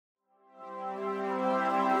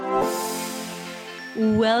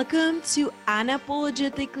Welcome to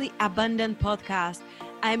Unapologetically Abundant Podcast.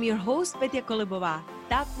 I'm your host, Petya Kolibova,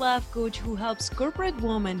 that love coach who helps corporate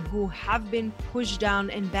women who have been pushed down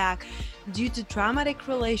and back due to traumatic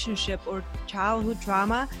relationship or childhood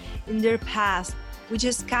trauma in their past, which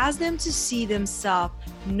has caused them to see themselves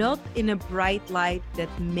not in a bright light that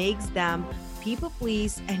makes them people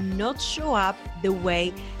please and not show up the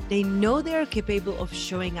way they know they are capable of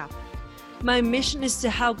showing up. My mission is to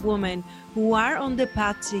help women who are on the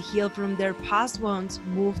path to heal from their past wounds,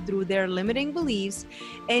 move through their limiting beliefs,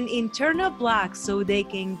 and internal blocks so they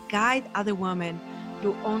can guide other women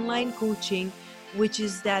through online coaching, which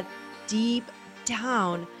is that deep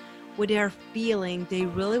down what they are feeling they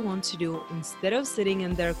really want to do instead of sitting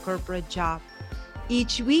in their corporate job.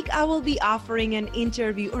 Each week, I will be offering an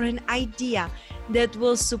interview or an idea that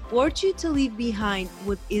will support you to leave behind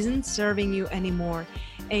what isn't serving you anymore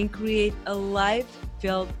and create a life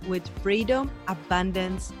filled with freedom,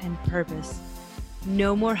 abundance, and purpose.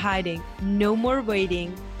 No more hiding, no more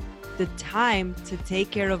waiting. The time to take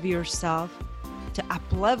care of yourself, to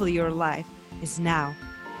uplevel your life is now.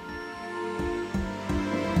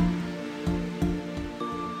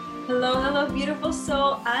 Hello, beautiful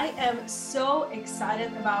soul. I am so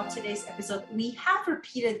excited about today's episode. We have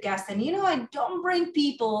repeated guests, and I don't bring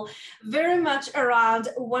people very much around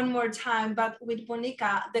one more time, but with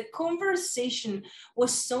Monica, the conversation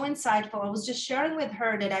was so insightful. I was just sharing with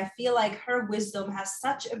her that I feel like her wisdom has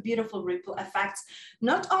such a beautiful ripple effect,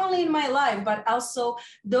 not only in my life, but also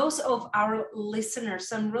those of our listeners.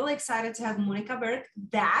 So I'm really excited to have Monica Berg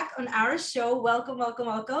back on our show. Welcome, welcome,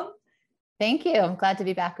 welcome. Thank you. I'm glad to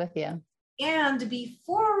be back with you. And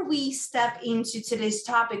before we step into today's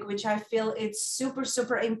topic, which I feel it's super,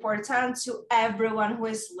 super important to everyone who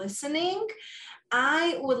is listening,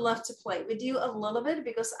 I would love to play with you a little bit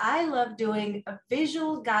because I love doing a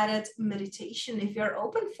visual guided meditation if you're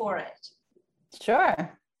open for it.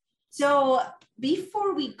 Sure. So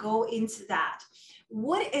before we go into that,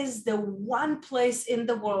 what is the one place in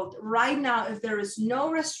the world right now, if there is no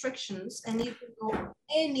restrictions and you can go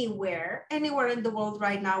anywhere in the world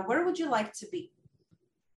right now, where would you like to be?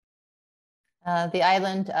 The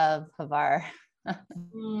island of Hvar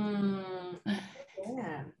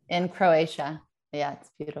in Croatia. Yeah,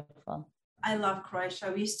 it's beautiful. I love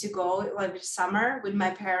Croatia. We used to go like summer with my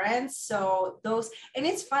parents. So and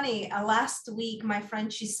it's funny, last week, my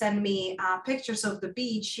friend, she sent me pictures of the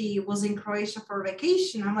beach. She was in Croatia for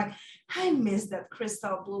vacation. I'm like, I miss that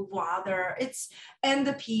crystal blue water. And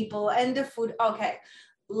the people and the food. Okay,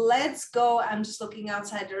 let's go. I'm just looking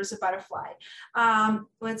outside. There's a butterfly.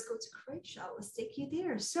 Let's go to Croatia. Let's take you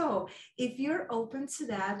there. So if you're open to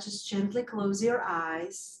that, just gently close your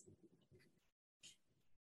eyes.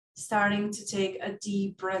 Starting to take a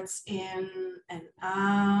deep breath in and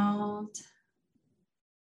out.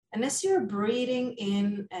 And as you're breathing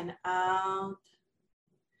in and out,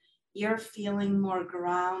 you're feeling more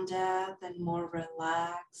grounded and more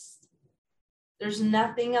relaxed. There's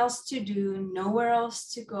nothing else to do, nowhere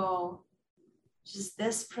else to go, just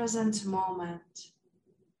this present moment.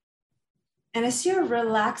 And as you're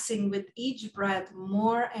relaxing with each breath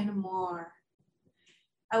more and more,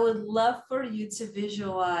 I would love for you to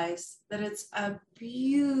visualize that it's a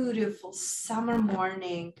beautiful summer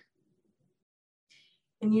morning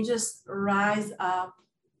and you just rise up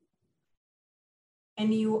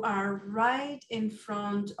and you are right in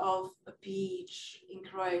front of a beach in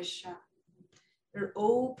Croatia. You're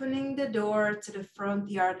opening the door to the front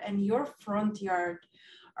yard, and your front yard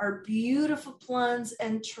are beautiful plants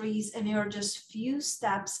and trees, and you're just few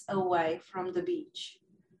steps away from the beach.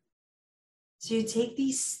 So you take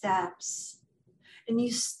these steps and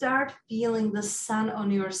you start feeling the sun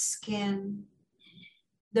on your skin,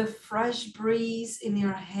 the fresh breeze in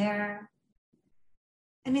your hair.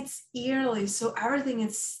 And it's eerily, so everything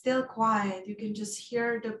is still quiet. You can just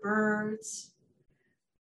hear the birds.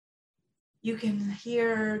 You can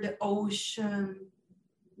hear the ocean,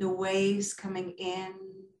 the waves coming in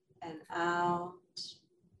and out.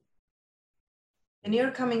 And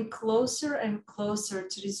you're coming closer and closer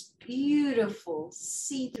to this beautiful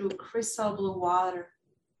see-through crystal blue water.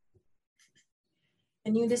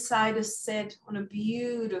 And you decide to sit on a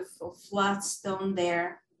beautiful flat stone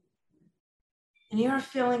there. And you're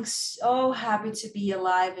feeling so happy to be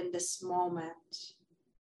alive in this moment.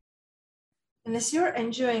 And as you're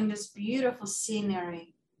enjoying this beautiful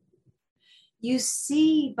scenery, you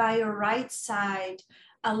see by your right side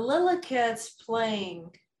a little kid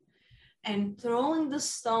playing and throwing the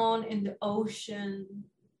stone in the ocean.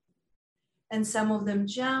 And some of them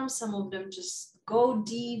jump, some of them just go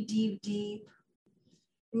deep, deep, deep.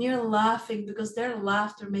 And you're laughing because their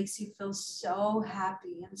laughter makes you feel so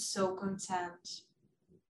happy and so content.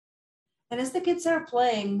 And as the kids are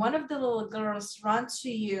playing, one of the little girls runs to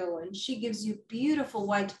you and she gives you a beautiful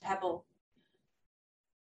white pebble.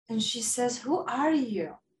 And she says, "Who are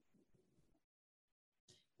you?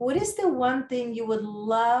 What is the one thing you would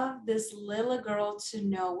love this little girl to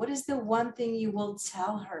know? What is the one thing you will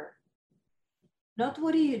tell her? Not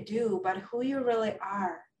what do you do, but who you really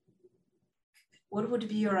are." What would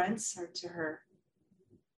be your answer to her?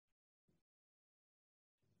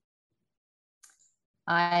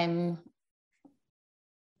 I'm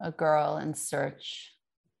a girl in search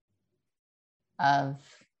of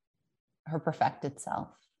her perfected self.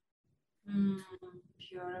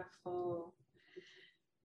 Beautiful.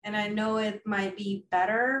 And I know it might be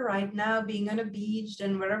better right now being on a beach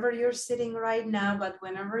than wherever you're sitting right now, but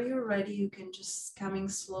whenever you're ready, you can just coming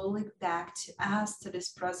slowly back to us, to this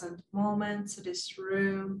present moment, to this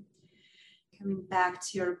room, coming back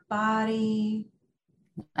to your body.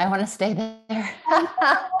 I want to stay there.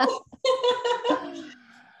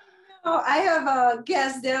 No, I have a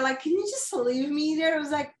guest there, like, can you just leave me there? I was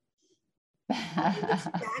like,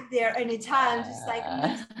 back there anytime, just like,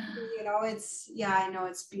 you know, it's, yeah, I know,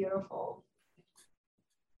 it's beautiful.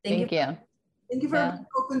 Thank you. Thank you for being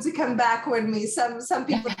open to come back with me. Some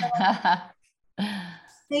people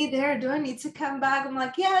stay there. Do I need to come back? I'm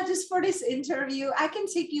like, yeah, just for this interview. I can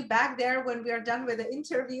take you back there when we are done with the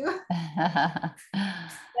interview.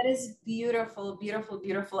 That is beautiful, beautiful,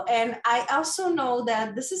 beautiful. And I also know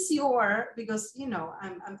that this is because, you know,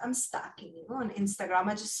 I'm stalking you on Instagram.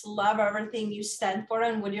 I just love everything you stand for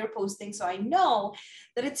and what you're posting. So I know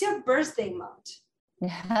that it's your birthday month.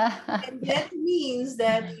 And that means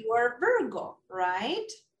that you are Virgo, right?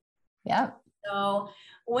 Yeah. So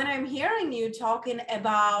when I'm hearing you talking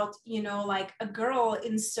about, you know, like a girl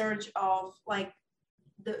in search of like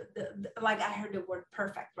the like I heard the word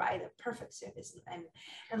perfect, right? The perfect service. And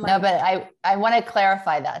like, no, but I want to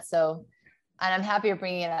clarify that. So, and I'm happy you're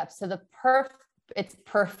bringing it up. So it's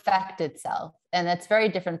perfected self, and that's very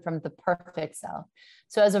different from the perfect self.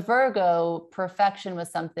 So as a Virgo, perfection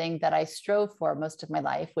was something that I strove for most of my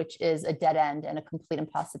life, which is a dead end and a complete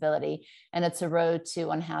impossibility. And it's a road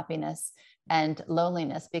to unhappiness and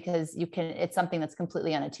loneliness because it's something that's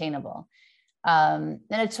completely unattainable. And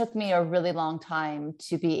it took me a really long time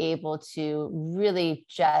to be able to really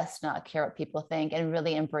just not care what people think and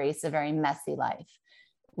really embrace a very messy life,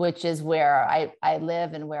 which is where I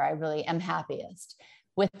live and where I really am happiest.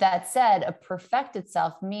 With that said, a perfected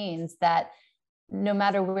self means that no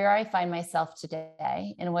matter where I find myself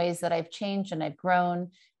today, in ways that I've changed and I've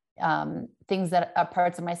grown, things that are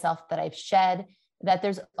parts of myself that I've shed, that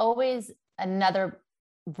there's always another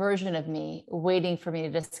version of me waiting for me to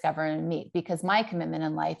discover and meet, because my commitment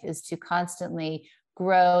in life is to constantly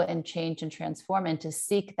grow and change and transform and to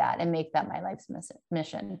seek that and make that my life's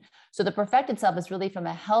mission. So the perfected self is really from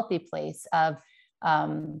a healthy place of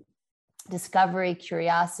discovery,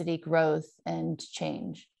 curiosity, growth, and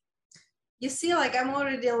change. You see, like I'm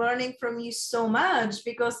already learning from you so much,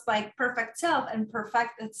 because like perfect self and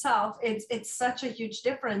perfect itself, it's such a huge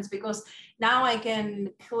difference, because now I can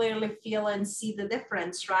clearly feel and see the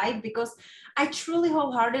difference, right? Because I truly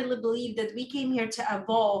wholeheartedly believe that we came here to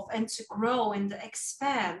evolve and to grow and to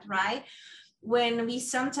expand, right? When we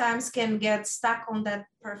sometimes can get stuck on that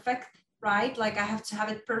perfect, right? Like I have to have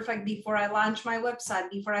it perfect before I launch my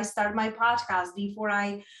website, before I start my podcast, before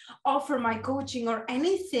I offer my coaching or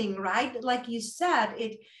anything, right? Like you said,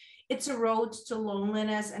 it's a road to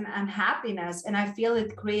loneliness and unhappiness. And I feel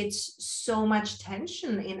it creates so much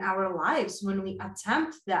tension in our lives when we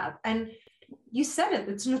attempt that. And you said it,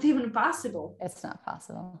 it's not even possible. It's not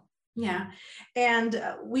possible. Yeah. And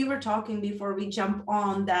we were talking before we jump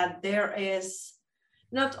on that there is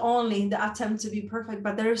not only the attempt to be perfect,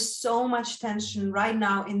 but there is so much tension right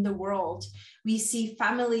now in the world. We see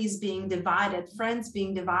families being divided, friends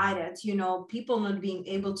being divided, you know, people not being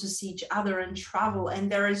able to see each other and travel.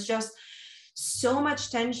 And there is just so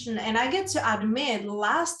much tension. And I get to admit,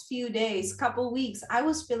 last few days, couple weeks, I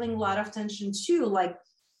was feeling a lot of tension too. Like,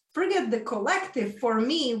 forget the collective. For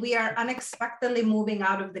me, we are unexpectedly moving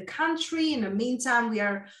out of the country. In the meantime, we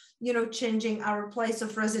are, you know, changing our place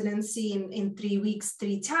of residency in 3 weeks,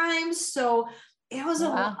 3 times. So it was a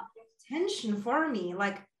lot of tension for me.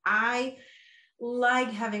 Like I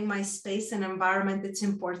like having my space and environment that's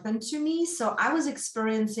important to me. So I was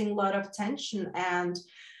experiencing a lot of tension, and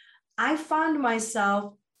I found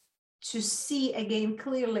myself to see again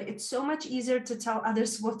clearly. It's so much easier to tell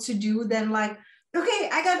others what to do than like, okay,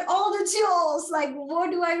 I got all the tools, like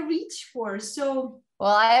what do I reach for? So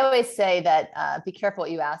Well, I always say that be careful what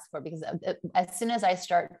you ask for, because as soon as I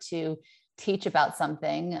start to teach about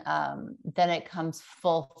something, then it comes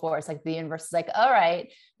full force. Like the universe is like, all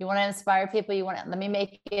right, you want to inspire people. Let me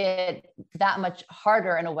make it that much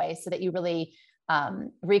harder in a way so that you really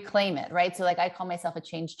reclaim it. Right. So like I call myself a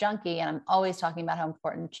change junkie, and I'm always talking about how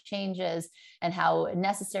important change is and how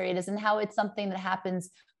necessary it is and how it's something that happens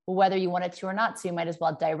whether you want it to or not. So you might as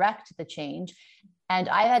well direct the change. And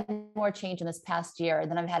I've had more change in this past year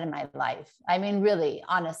than I've had in my life. I mean, really,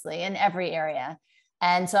 honestly, in every area.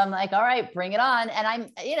 And so I'm like, all right, bring it on. And I'm,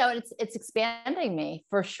 it's expanding me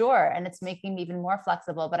for sure. And it's making me even more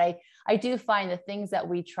flexible. But I do find the things that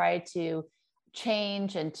we try to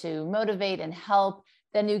change and to motivate and help,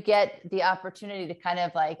 then you get the opportunity to kind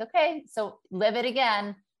of like, okay, so live it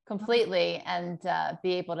again completely, and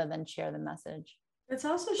be able to then share the message. It's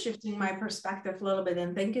also shifting my perspective a little bit.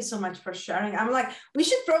 And thank you so much for sharing. I'm like, we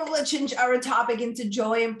should probably change our topic into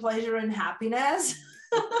joy and pleasure and happiness.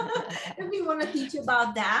 If we want to teach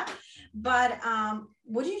about that. But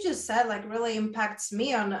what you just said like really impacts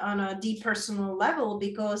me on a deep personal level,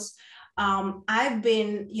 because I've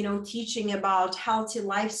been, teaching about healthy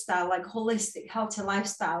lifestyle, like holistic healthy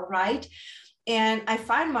lifestyle, right? And I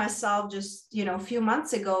find myself just, a few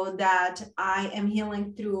months ago that I am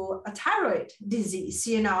healing through a thyroid disease,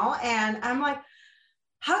 and I'm like,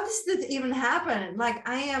 how does this even happen? Like,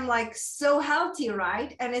 I am like so healthy,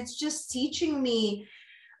 right? And it's just teaching me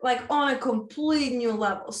like on a complete new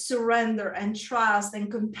level, surrender and trust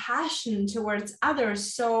and compassion towards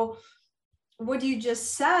others. So what you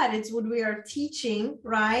just said, it's what we are teaching,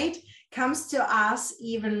 right? Comes to us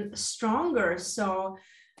even stronger. So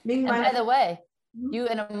and by the way, you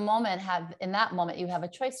in that moment, you have a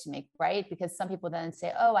choice to make, right? Because some people then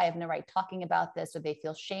say, oh, I have no right talking about this, or they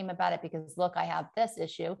feel shame about it because look, I have this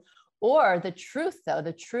issue. Or the truth though,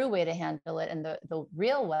 the true way to handle it and the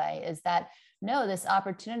real way is that, no, this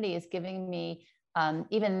opportunity is giving me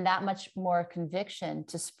even that much more conviction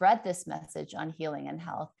to spread this message on healing and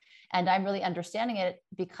health. And I'm really understanding it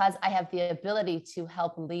because I have the ability to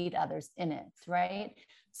help lead others in it, right?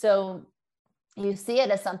 So you see it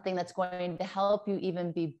as something that's going to help you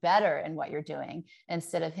even be better in what you're doing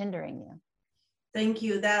instead of hindering you. Thank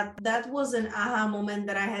you. That was an aha moment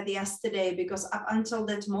that I had yesterday, because up until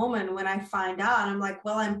that moment when I find out, I'm like,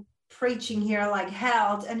 well, I'm preaching here like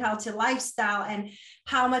health and healthy lifestyle and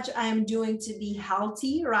how much I am doing to be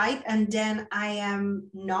healthy, right? And then I am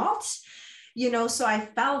not, so I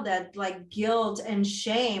felt that like guilt and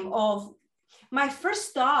shame of my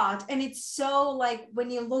first thought. And it's so like, when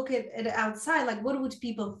you look at it outside, like, what would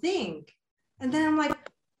people think? And then I'm like,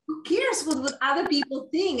 who cares what other people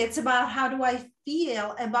think? It's about how do I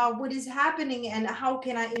feel about what is happening and how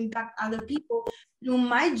can I impact other people through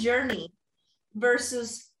my journey,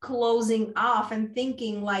 versus closing off and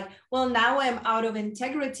thinking like, well, now I'm out of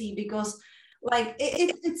integrity. Because like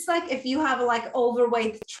it's like if you have a like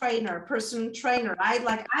overweight personal trainer, right?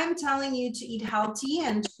 Like, I'm telling you to eat healthy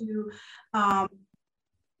and to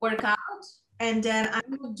work out, and then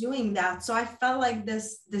I'm not doing that. So I felt like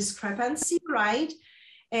this discrepancy, right?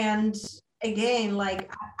 And again,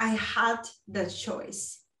 like I had the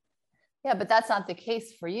choice. Yeah, but that's not the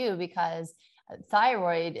case for you, because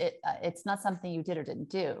thyroid, it's not something you did or didn't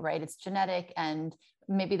do, right? It's genetic, and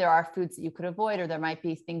maybe there are foods that you could avoid, or there might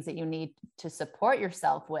be things that you need to support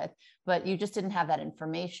yourself with, but you just didn't have that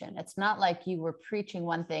information. It's not like you were preaching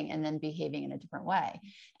one thing and then behaving in a different way.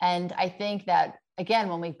 And I think that, again,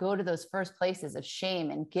 when we go to those first places of shame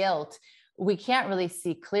and guilt, we can't really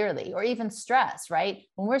see clearly, or even stress, right?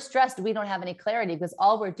 When we're stressed, we don't have any clarity, because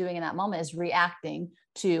all we're doing in that moment is reacting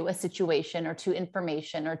to a situation or to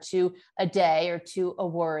information or to a day or to a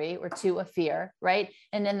worry or to a fear, right?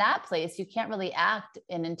 And in that place, you can't really act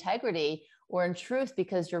in integrity or in truth,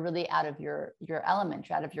 because you're really out of your element,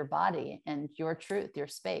 you're out of your body and your truth, your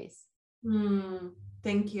space.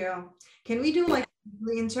 Thank you. Can we do like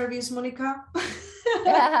interviews, Monica?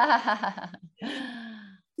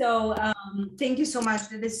 So thank you so much.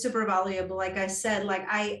 That is super valuable. Like I said, like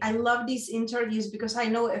I love these interviews, because I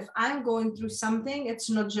know if I'm going through something, it's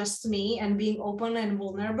not just me, and being open and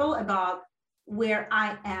vulnerable about where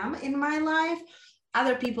I am in my life,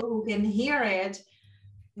 other people who can hear it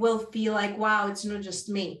will feel like, wow, it's not just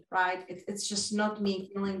me, right? It's just not me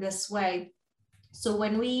feeling this way. So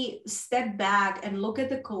when we step back and look at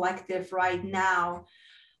the collective right now,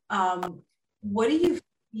 what do you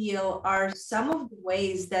feel are some of the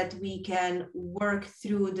ways that we can work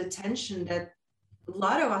through the tension that a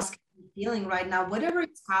lot of us can be feeling right now, whatever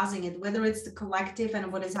it's causing it, whether it's the collective and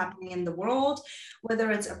what is happening in the world,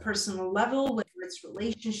 whether it's a personal level, whether it's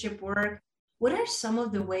relationship work? what are some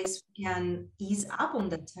of the ways we can ease up on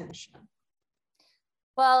the tension?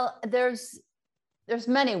 Well, there's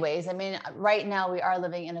many ways. I mean, right now we are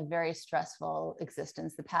living in a very stressful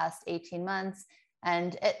existence the past 18 months.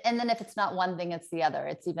 And then if it's not one thing, it's the other.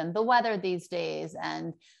 It's even the weather these days,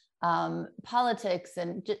 and politics,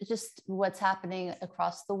 and just what's happening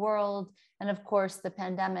across the world. And of course, the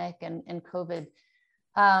pandemic and COVID.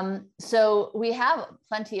 So we have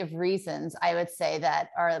plenty of reasons, I would say, that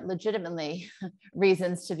are legitimately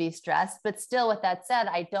reasons to be stressed. But still, with that said,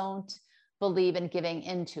 I don't believe in giving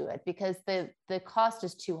into it, because the cost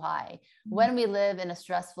is too high. When we live in a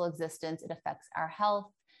stressful existence, it affects our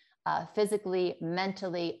health, physically,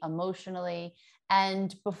 mentally, emotionally.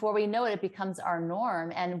 And before we know it, it becomes our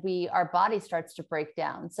norm, and our body starts to break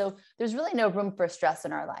down. So there's really no room for stress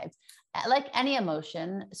in our lives. Like any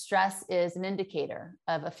emotion, stress is an indicator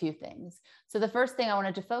of a few things. So the first thing I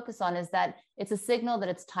wanted to focus on is that it's a signal that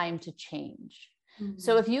it's time to change.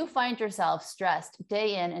 So if you find yourself stressed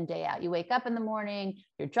day in and day out, you wake up in the morning,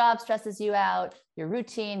 your job stresses you out, your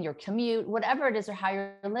routine, your commute, whatever it is, or how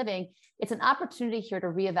you're living, it's an opportunity here to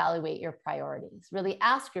reevaluate your priorities. Really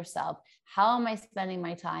ask yourself, how am I spending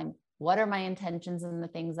my time? What are my intentions in the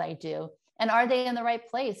things I do? And are they in the right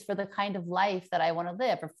place for the kind of life that I want to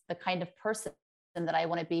live, or the kind of person that I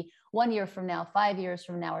want to be 1 year from now, 5 years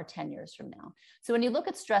from now, or 10 years from now? So when you look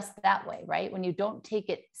at stress that way, right, when you don't take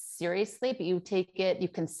it seriously, but you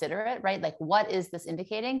consider it, right? Like, what is this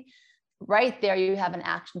indicating? Right there, you have an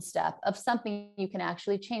action step of something you can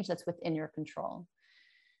actually change that's within your control.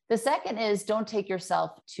 The second is, don't take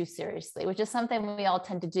yourself too seriously, which is something we all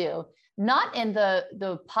tend to do, not in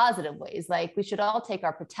the positive ways. Like, we should all take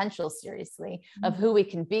our potential seriously of who we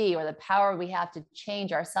can be, or the power we have to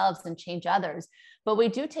change ourselves and change others. But we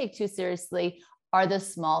do take too seriously are the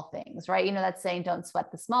small things, right? You know, that saying, don't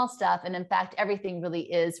sweat the small stuff. And in fact, everything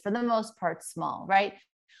really is, for the most part, small, right?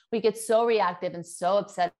 We get so reactive and so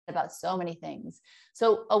upset about so many things.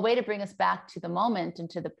 So a way to bring us back to the moment and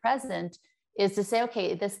to the present is to say,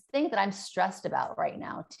 okay, this thing that I'm stressed about right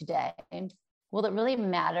now, today, will it really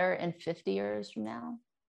matter in 50 years from now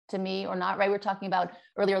to me or not, right? We were talking about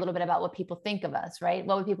earlier a little bit about what people think of us, right?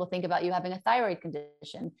 What would people think about you having a thyroid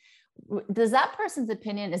condition? Does that person's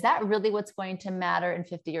opinion, is that really what's going to matter in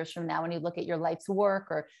 50 years from now when you look at your life's work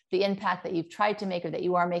or the impact that you've tried to make or that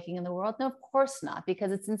you are making in the world? No, of course not,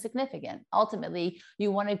 because it's insignificant. Ultimately,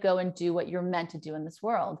 you want to go and do what you're meant to do in this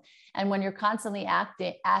world. And when you're constantly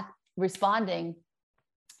responding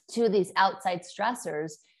to these outside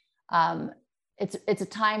stressors, it's a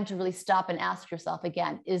time to really stop and ask yourself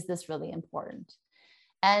again, is this really important?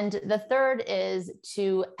 And the third is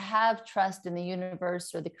to have trust in the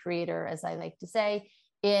universe, or the creator, as I like to say,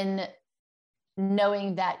 in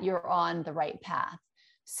knowing that you're on the right path.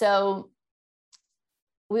 So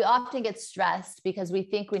we often get stressed because we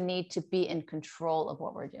think we need to be in control of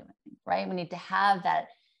what we're doing, right? We need to have that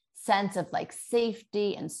sense of like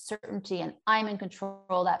safety and certainty, and I'm in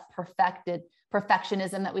control, that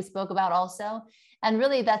perfectionism that we spoke about also. And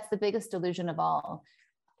really, that's the biggest delusion of all.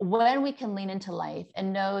 When we can lean into life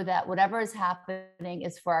and know that whatever is happening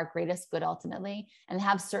is for our greatest good ultimately, and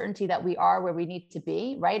have certainty that we are where we need to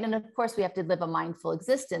be, right? And of course, we have to live a mindful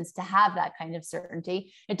existence to have that kind of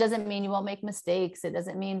certainty. It doesn't mean you won't make mistakes. It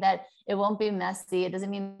doesn't mean that it won't be messy. It doesn't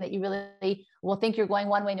mean that you really will think you're going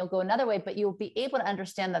one way and you'll go another way, but you'll be able to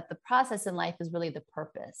understand that the process in life is really the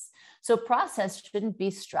purpose. So process shouldn't be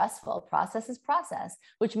stressful. Process is process,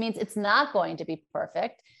 which means it's not going to be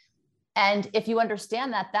perfect. And if you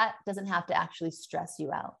understand that, that doesn't have to actually stress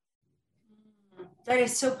you out. That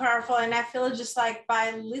is so powerful. And I feel just like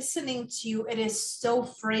by listening to you, it is so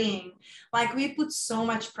freeing. Like, we put so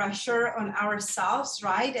much pressure on ourselves,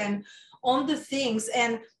 right? And on the things.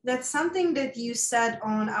 And that's something that you said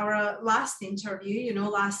on our last interview,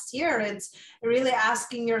 last year. It's really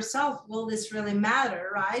asking yourself, will this really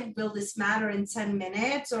matter, right? Will this matter in 10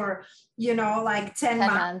 minutes or, like 10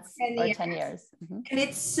 months or 10 years. Mm-hmm. And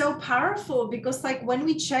it's so powerful because like when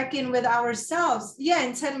we check in with ourselves,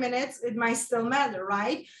 in 10 minutes, it might still matter,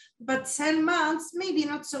 right? But 10 months, maybe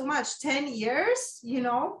not so much. 10 years,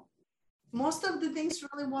 most of the things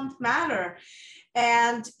really won't matter.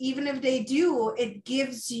 And even if they do, it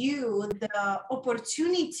gives you the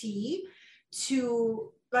opportunity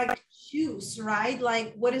to like choose, right?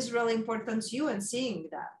 Like what is really important to you and seeing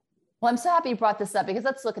that. Well, I'm so happy you brought this up, because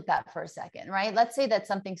let's look at that for a second, right? Let's say that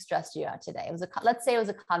something stressed you out today. Let's say it was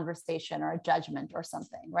a conversation or a judgment or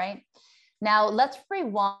something, right? Now let's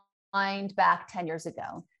rewind back 10 years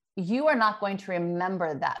ago. You are not going to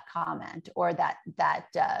remember that comment or that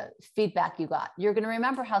feedback you got. You're going to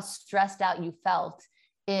remember how stressed out you felt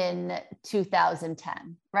in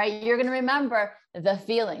 2010, right? You're going to remember the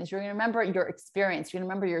feelings. You're going to remember your experience. You're going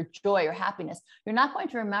to remember your joy, your happiness. You're not going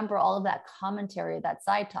to remember all of that commentary, that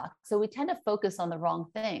side talk. So we tend to focus on the wrong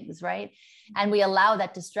things, right? And we allow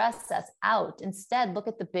that to stress us out. Instead, look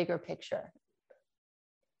at the bigger picture.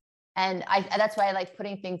 And that's why I like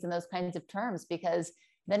putting things in those kinds of terms, because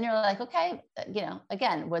then you're like, okay,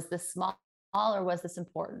 again, was this small or was this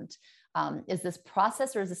important? Is this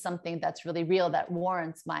process, or is this something that's really real that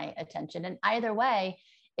warrants my attention? And either way,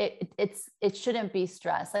 it shouldn't be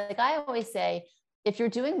stress. Like I always say, if you're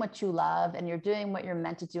doing what you love and you're doing what you're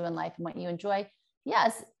meant to do in life and what you enjoy,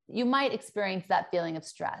 yes, you might experience that feeling of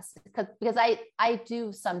stress, because I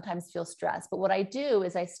do sometimes feel stress. But what I do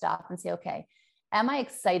is I stop and say, okay, am I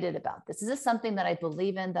excited about this? Is this something that I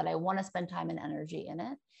believe in, that I want to spend time and energy in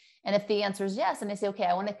it? And if the answer is yes, and I say, okay,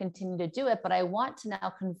 I want to continue to do it, but I want to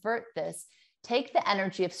now convert this, take the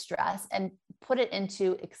energy of stress and put it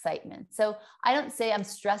into excitement. So I don't say I'm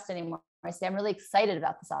stressed anymore. I say I'm really excited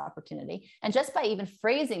about this opportunity. And just by even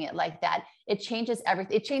phrasing it like that, it changes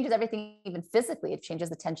everything. It changes everything, even physically. It changes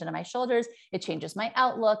the tension on my shoulders. It changes my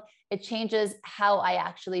outlook. It changes how I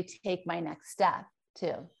actually take my next step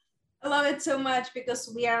too. I love it so much,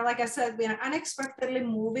 because we are, like I said, we are unexpectedly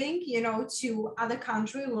moving, to other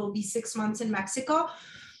country. We'll be 6 months in Mexico.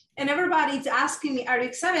 And everybody's asking me, are you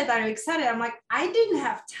excited? Are you excited? I'm like, I didn't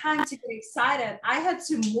have time to get excited. I had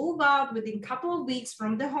to move out within a couple of weeks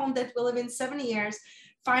from the home that we live in 7 years,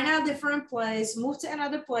 find a different place, move to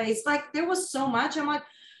another place. Like there was so much. I'm like,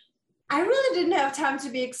 I really didn't have time to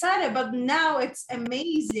be excited, but now it's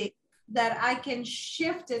amazing that I can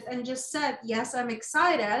shift it and just said, yes, I'm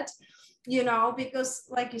excited, because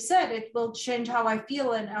like you said, it will change how I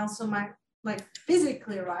feel and also my, like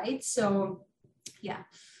physically, right? So yeah,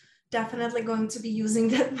 definitely going to be using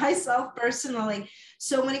that myself personally.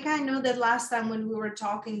 So Monica, I know that last time when we were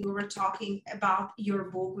talking about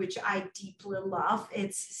your book, which I deeply love.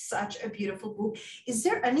 It's such a beautiful book. Is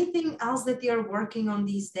there anything else that you're working on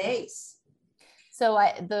these days? So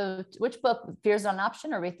which book, Fear Not an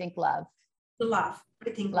Option or Rethink Love? Love,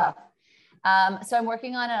 Rethink Love. So I'm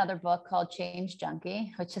working on another book called Change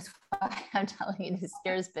Junkie, which is why I'm telling you this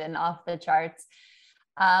year's been off the charts.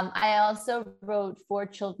 I also wrote 4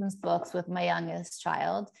 children's books with my youngest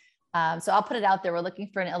child. So I'll put it out there. We're looking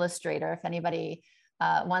for an illustrator if anybody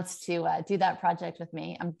wants to do that project with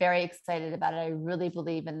me. I'm very excited about it. I really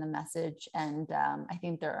believe in the message, and I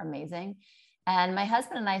think they're amazing. And my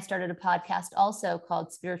husband and I started a podcast also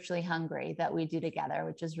called Spiritually Hungry that we do together,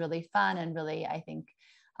 which is really fun and really, I think,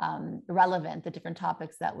 relevant, the different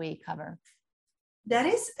topics that we cover. That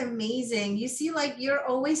is amazing. You see, like you're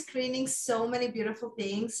always creating so many beautiful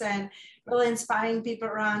things and really inspiring people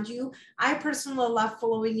around you. I personally love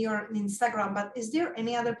following you on Instagram, but is there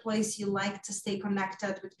any other place you like to stay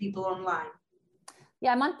connected with people online?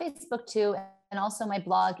 Yeah, I'm on Facebook too. And also my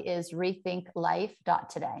blog is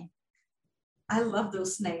rethinklife.today. I love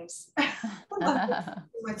those names.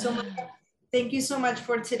 Thank you so much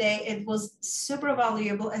for today. It was super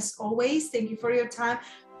valuable as always. Thank you for your time,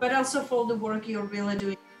 but also for the work you're really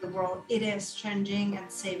doing in the world. It is changing and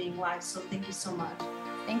saving lives. So thank you so much.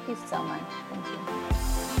 Thank you so much. Thank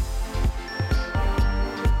you.